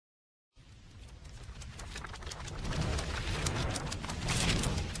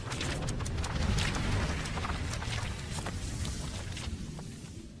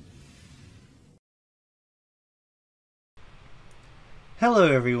Hello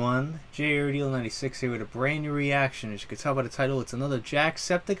everyone, JRDL96 here with a brand new reaction. As you can tell by the title, it's another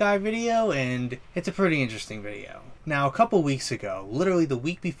Jacksepticeye video, and it's a pretty interesting video. Now, a couple weeks ago, literally the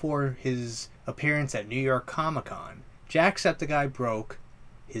week before his appearance at New York Comic Con, Jacksepticeye broke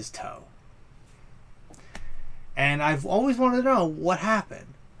his toe. And I've always wanted to know what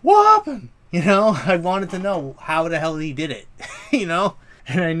happened. What happened? You know, I wanted to know how the hell he did it, you know?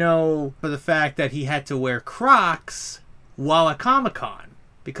 And I know for the fact that he had to wear Crocs while at Comic-Con,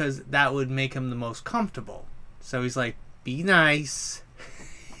 because that would make him the most comfortable. So he's like, be nice.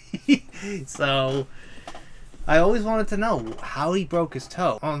 So I always wanted to know how he broke his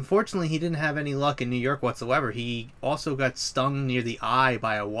toe. Unfortunately, he didn't have any luck in New York whatsoever. He also got stung near the eye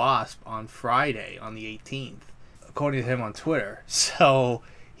by a wasp on Friday, on the 18th, according to him on Twitter. So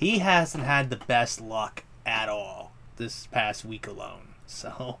he hasn't had the best luck at all this past week alone.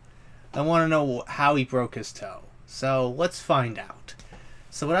 So I want to know how he broke his toe. So let's find out.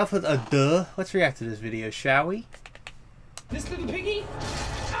 So without further ado, let's react to this video, shall we? This little piggy?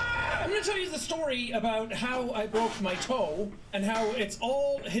 I'm going to tell you the story about how I broke my toe and how it's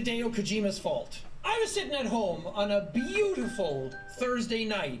all Hideo Kojima's fault. I was sitting at home on a beautiful Thursday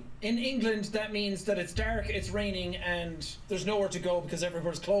night. In England, that means that it's dark, it's raining, and there's nowhere to go because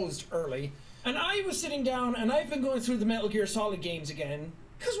everywhere's closed early. And I was sitting down, and I've been going through the Metal Gear Solid games again,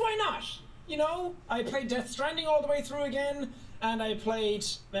 because why not? You know, I played Death Stranding all the way through again, and I played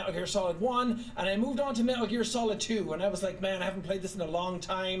Metal Gear Solid 1, and I moved on to Metal Gear Solid 2, and I was like, man, I haven't played this in a long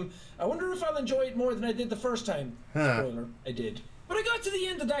time. I wonder if I'll enjoy it more than I did the first time. Spoiler, I did. But I got to the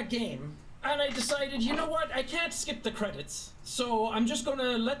end of that game, and I decided, you know what, I can't skip the credits, so I'm just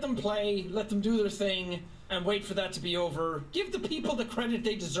gonna let them play, let them do their thing, and wait for that to be over. Give the people the credit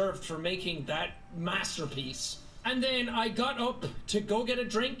they deserved for making that masterpiece. And then I got up to go get a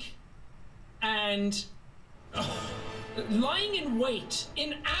drink, and lying in wait,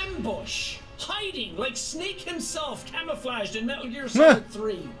 in ambush, hiding like Snake himself, camouflaged in Metal Gear Solid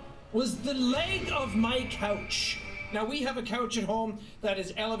 3, was the leg of my couch. Now, we have a couch at home that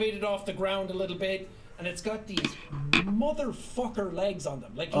is elevated off the ground a little bit, and it's got these motherfucker legs on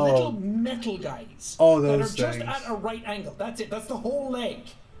them, like little metal guys that are just at a right angle. That's it. That's the whole leg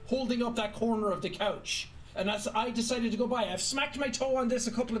holding up that corner of the couch. And that's, I decided to go by. I've smacked my toe on this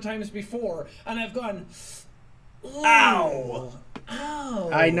a couple of times before, and I've gone, ow, ow.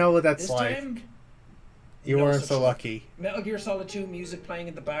 I know what that's this like. Time, you weren't so lucky. Metal Gear Solid 2 music playing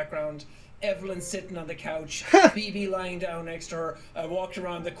in the background, Evelyn sitting on the couch, BB lying down next to her. I walked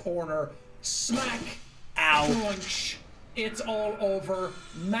around the corner, smack, crunch. It's all over.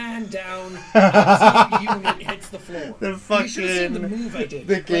 Man down. Absolute unit hits the floor. The fucking, you should have seen the move I did.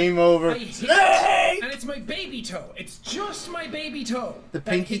 The game over. I hit it, and it's my baby toe. It's just my baby toe. The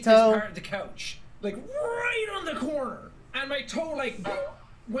pinky hit toe? This part of the couch, like right on the corner, and my toe like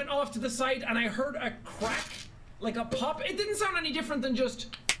went off to the side, and I heard a crack, like a pop. It didn't sound any different than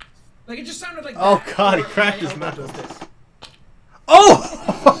just, like it just sounded like. Oh that. God! He cracked his mouth. Does this.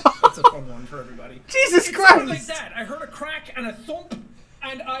 Oh! That's a fun one for everybody. Jesus it Christ! Like that. I heard a crack and a thump,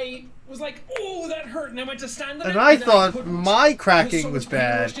 and I was like, "Oh, that hurt!" And I went to stand on it. And I thought my cracking was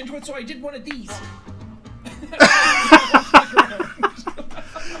bad. Rushed into it, so I did one of these.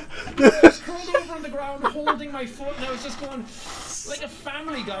 I was curled over on the ground, holding my foot, and I was just going like a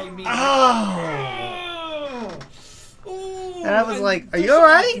Family Guy meme. Oh! Ooh, and I was like, are you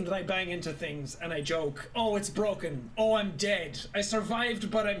alright? That I bang into things and I joke, oh, it's broken. Oh, I'm dead. I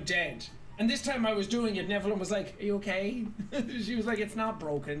survived, but I'm dead. And this time I was doing it, and Evelyn was like, are you okay? She was like, it's not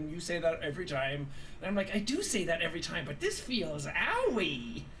broken. You say that every time. And I'm like, I do say that every time, but this feels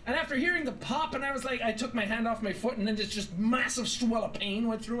owie. And after hearing the pop, and I was like, I took my hand off my foot, and then this just massive swell of pain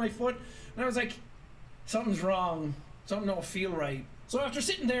went through my foot. And I was like, something's wrong. Something don't feel right. So after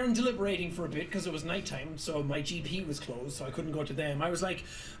sitting there and deliberating for a bit, because it was nighttime, so my GP was closed, so I couldn't go to them, I was like,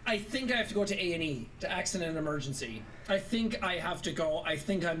 I think I have to go to A&E, to accident and emergency. I think I have to go. I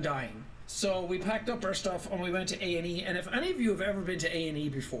think I'm dying. So we packed up our stuff and we went to A&E, and if any of you have ever been to A&E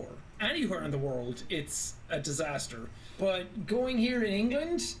before, anywhere in the world, it's a disaster. But going here in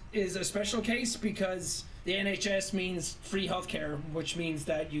England is a special case because the NHS means free healthcare, which means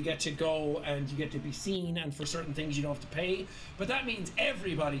that you get to go and you get to be seen, and for certain things you don't have to pay. But that means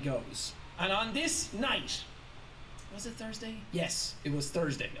everybody goes. And on this night, was it Thursday? Yes, it was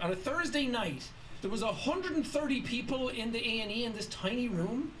Thursday. On a Thursday night, there was 130 people in the A&E in this tiny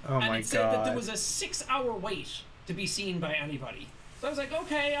room. Oh my God. And it said that there was a 6-hour wait to be seen by anybody. So I was like,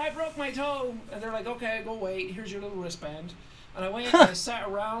 okay, I broke my toe. And they're like, okay, go wait. Here's your little wristband. And I went and I sat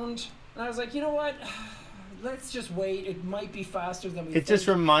around, and I was like, you know what? let's just wait. It might be faster than we It just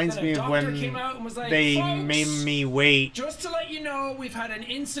reminds me of when came out and was like, they "Folks, made me wait. just to let you know, we've had an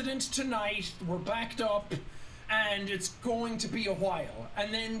incident tonight. We're backed up, and it's going to be a while."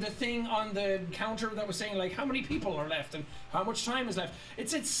 And then the thing on the counter that was saying, like, how many people are left and how much time is left, it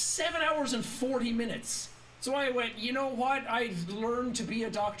said 7 hours and 40 minutes. So I went, you know what? I've learned to be a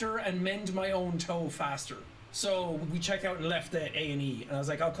doctor and mend my own toe faster. So we checked out and left the A&E, and I was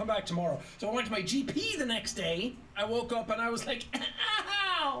like, I'll come back tomorrow. So I went to my GP the next day. I woke up and I was like,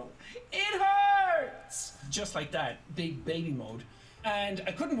 ow, it hurts. Just like that, big baby mode. And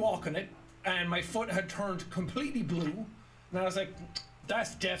I couldn't walk on it, and my foot had turned completely blue. And I was like,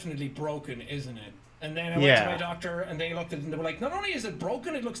 that's definitely broken, isn't it? And then I went to my doctor, and they looked at it, and they were like, not only is it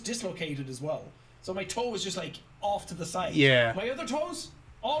broken, it looks dislocated as well. So my toe was just like off to the side. Yeah. My other toes,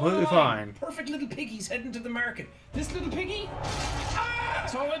 all Completely fine. Perfect little piggies heading to the market. This little piggy. Ah!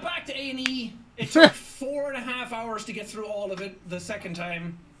 So I went back to A&E. It took 4.5 hours to get through all of it the second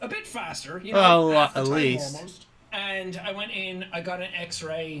time. A bit faster, you know. Well, at least. Almost. And I went in. I got an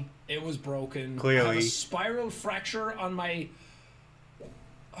X-ray. It was broken. Clearly. I have a spiral fracture on my.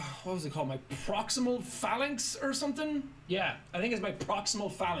 What was it called? My proximal phalanx or something? Yeah, I think it's my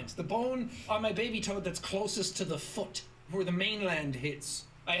proximal phalanx. The bone on my baby toe that's closest to the foot, where the mainland hits.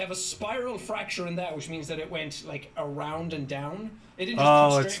 I have a spiral fracture in that, which means that it went like around and down. It didn't just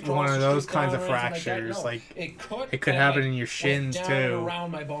come straight it's across one of or those straight kinds down of or anything fractures. Like that. It could happen in your shins down too. And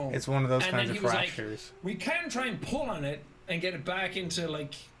around my bone. It's one of those and kinds then of he was fractures. Like, we can try and pull on it and get it back into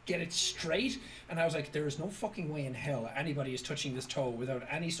like get it straight. And I was like, there is no fucking way in hell anybody is touching this toe without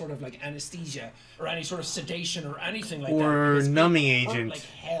any sort of like anesthesia or any sort of sedation or anything like that. Or numbing agent. Like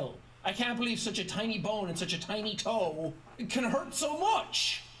hell. I can't believe such a tiny bone and such a tiny toe can hurt so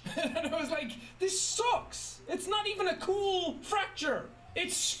much. And I was like, this sucks. It's not even a cool fracture.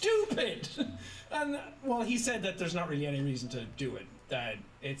 It's stupid. And, well, he said that there's not really any reason to do it. That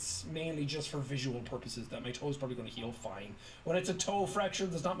it's mainly just for visual purposes, that my toe's probably going to heal fine. When it's a toe fracture,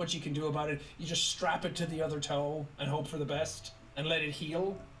 there's not much you can do about it. You just strap it to the other toe and hope for the best and let it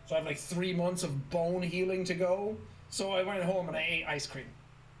heal. So I have like 3 months of bone healing to go. So I went home and I ate ice cream.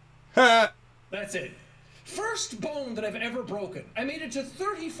 That's it. First bone that I've ever broken. I made it to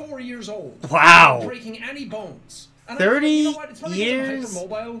 34 years old. Wow. Without breaking any bones. And 30 you know what? It's probably years? I'm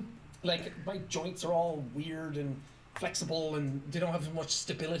hypermobile. Like, my joints are all weird and flexible and they don't have as much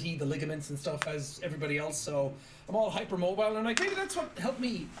stability, the ligaments and stuff, as everybody else. So I'm all hypermobile. And I'm like, maybe that's what helped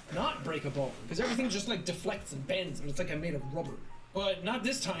me not break a bone. Because everything just like deflects and bends. And it's like I'm made of rubber. But not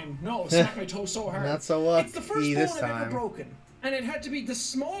this time. No, smacked my toe so hard. Not so lucky It's the first bone I've ever broken. And it had to be the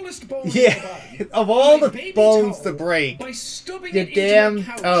smallest bone in my body. Of all the bones to break, by stubbing your it damn into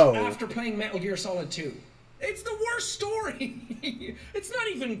my couch toe. after playing Metal Gear Solid 2. It's the worst story. It's not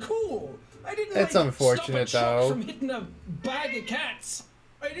even cool. I didn't That's unfortunate, stop a truck though. from hitting a bag of cats.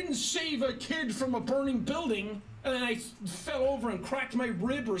 I didn't save a kid from a burning building and then I fell over and cracked my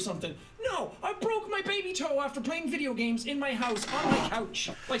rib or something. No, I broke my baby toe after playing video games in my house on my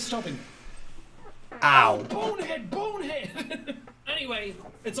couch by stubbing it. Ow. Oh, bonehead! Anyway,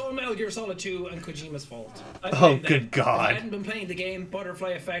 it's all Metal Gear Solid 2 and Kojima's fault. Oh, good God. If I hadn't been playing the game,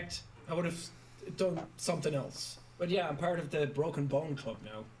 Butterfly Effect, I would have done something else. But yeah, I'm part of the Broken Bone Club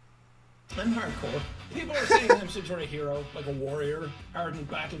now. I'm hardcore. People are saying I'm some sort of hero, like a warrior, hardened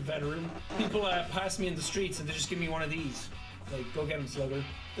battle veteran. People pass me in the streets and they just give me one of these. Like, go get him, slugger.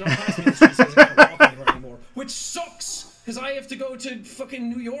 They don't pass me in the streets because I can't walk anywhere anymore. Which sucks! Because I have to go to fucking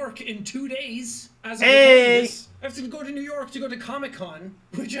New York in 2 days. As I'm recording this. I have to go to New York to go to Comic-Con,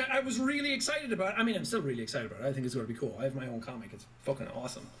 which I was really excited about. I mean, I'm still really excited about it. I think it's going to be cool. I have my own comic. It's fucking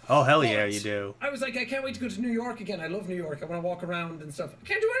awesome. Oh, hell yeah, you do. I was like, I can't wait to go to New York again. I love New York. I want to walk around and stuff. I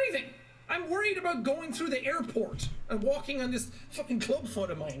can't do anything. I'm worried about going through the airport and walking on this fucking club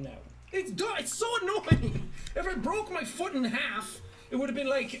foot of mine now. It's so annoying. If I broke my foot in half, it would have been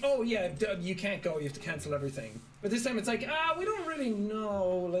like, oh yeah, you can't go, you have to cancel everything. But this time it's like, we don't really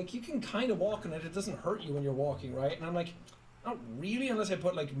know. Like, you can kind of walk on it. It doesn't hurt you when you're walking, right? And I'm like, not really, unless I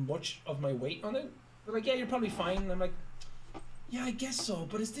put like much of my weight on it. They're like, yeah, you're probably fine. And I'm like, yeah, I guess so.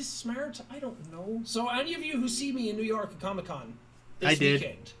 But is this smart? I don't know. So any of you who see me in New York at Comic-Con this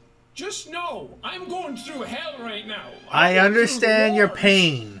weekend, just know I'm going through hell right now. I understand your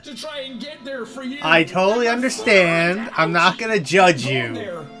pain. To try and get there for you. I totally understand. I'm not going to judge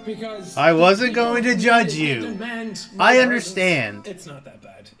you. I wasn't going to judge you. I understand. It's not that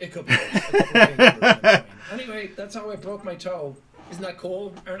bad. It could be worse. Anyway, that's how I broke my toe. Isn't that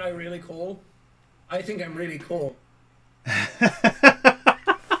cool? Aren't I really cool? I think I'm really cool.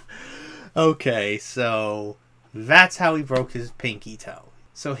 Okay, so that's how he broke his pinky toe.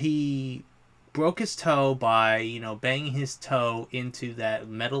 So he broke his toe by, banging his toe into that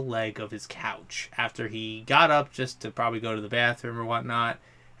metal leg of his couch after he got up just to probably go to the bathroom or whatnot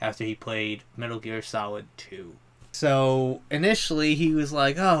after he played Metal Gear Solid 2. So initially he was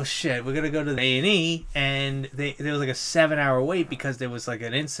like, oh shit, we're going to go to the A&E, and there was like a 7-hour wait because there was like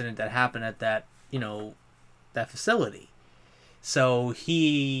an incident that happened at that, that facility. So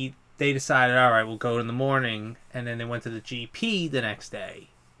they decided, all right, we'll go in the morning, and then they went to the GP the next day.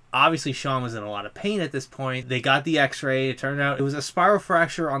 Obviously, Sean was in a lot of pain at this point. They got the x-ray. It turned out it was a spiral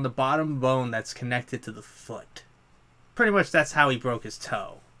fracture on the bottom bone that's connected to the foot. Pretty much that's how he broke his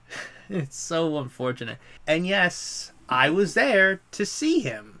toe. It's so unfortunate. And yes, I was there to see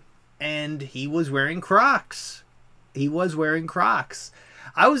him. And he was wearing Crocs. I was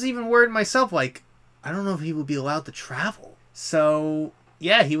even worried myself, like, I don't know if he would be allowed to travel. So,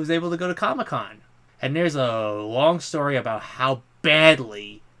 yeah, he was able to go to Comic-Con. And there's a long story about how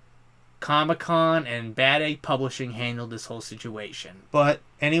badly Comic-Con and Bad Egg Publishing handled this whole situation. But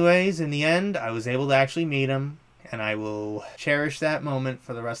anyways, in the end, I was able to actually meet him. And I will cherish that moment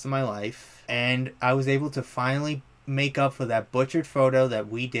for the rest of my life. And I was able to finally make up for that butchered photo that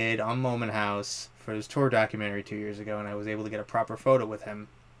we did on Moment House for his tour documentary 2 years ago. And I was able to get a proper photo with him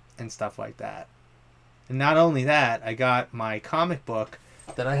and stuff like that. And not only that, I got my comic book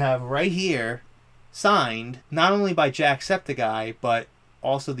that I have right here signed, not only by Jacksepticeye, but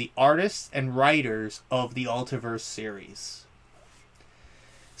also the artists and writers of the Ultiverse series.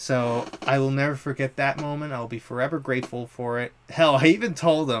 So I will never forget that moment. I'll be forever grateful for it. Hell, I even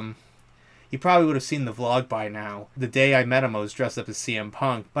told him, you probably would have seen the vlog by now. The day I met him, I was dressed up as CM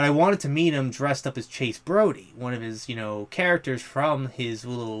Punk. But I wanted to meet him dressed up as Chase Brody, one of his, characters from his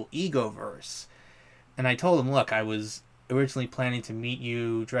little Egoverse. And I told him, look, I was originally planning to meet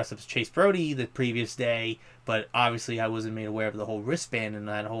you dressed up as Chase Brody the previous day, but obviously I wasn't made aware of the whole wristband and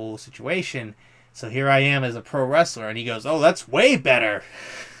that whole situation. So here I am as a pro wrestler. And he goes, oh, that's way better.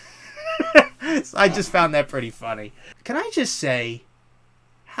 So I just found that pretty funny. Can I just say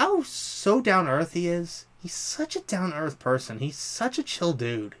how so down-to-earth he is? He's such a down-to-earth person. He's such a chill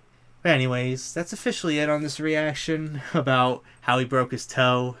dude. But anyways, that's officially it on this reaction about how he broke his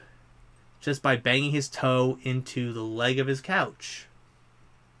toe just by banging his toe into the leg of his couch.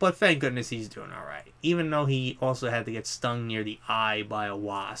 But thank goodness he's doing alright. Even though he also had to get stung near the eye by a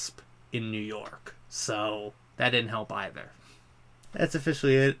wasp in New York. So that didn't help either. That's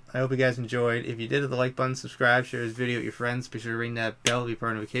officially it. I hope you guys enjoyed. If you did, hit the like button, subscribe, share this video with your friends. Be sure to ring that bell to be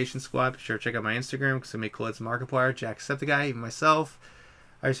part of the notification squad. Be sure to check out my Instagram because I make cool ads on Markiplier, Jacksepticeye, even myself.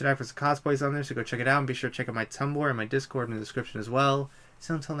 I used to act for some cosplays on there, so go check it out. And be sure to check out my Tumblr and my Discord in the description as well.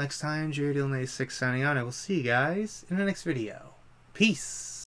 So until next time, JDeal96 signing out. I will see you guys in the next video.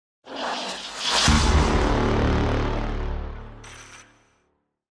 Peace!